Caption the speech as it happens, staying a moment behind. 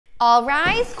All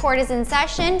rise, court is in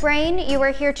session. Brain, you are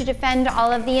here to defend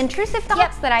all of the intrusive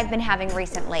thoughts that I've been having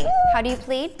recently. How do you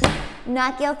plead?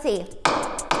 Not guilty.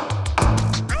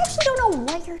 I actually don't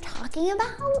know what you're talking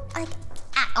about, like,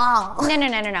 at all.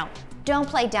 No. Don't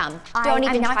play dumb. Don't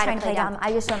even try to play dumb.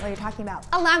 I just don't know what you're talking about.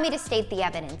 Allow me to state the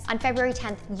evidence. On February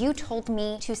 10th, you told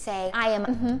me to say I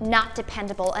am not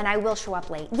dependable and I will show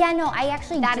up late. Yeah, no, I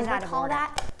actually That do is out of recall order.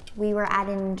 that. We were at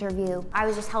an interview. I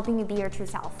was just helping you be your true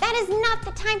self. That is not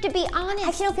the time to be honest. I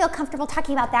actually don't feel comfortable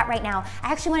talking about that right now.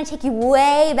 I actually want to take you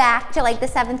way back to like the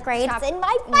 7th grade. Stop. It's in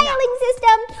my filing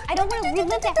system. I don't want to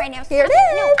relive that right now. Here it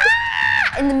is. No.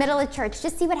 Ah! In the middle of church.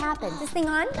 Just see what happens. This thing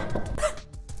on?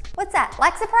 What's that,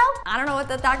 Lexapro? I don't know what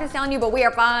the doctor's telling you, but we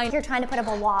are fine. You're trying to put up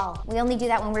a wall. We only do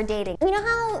that when we're dating. You know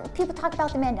how people talk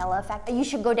about the Mandela effect? You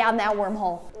should go down that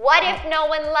wormhole. What if no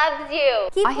one loves you?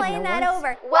 Keep playing that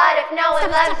over. What if no one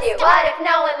loves you? What if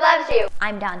no one loves you?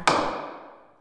 I'm done.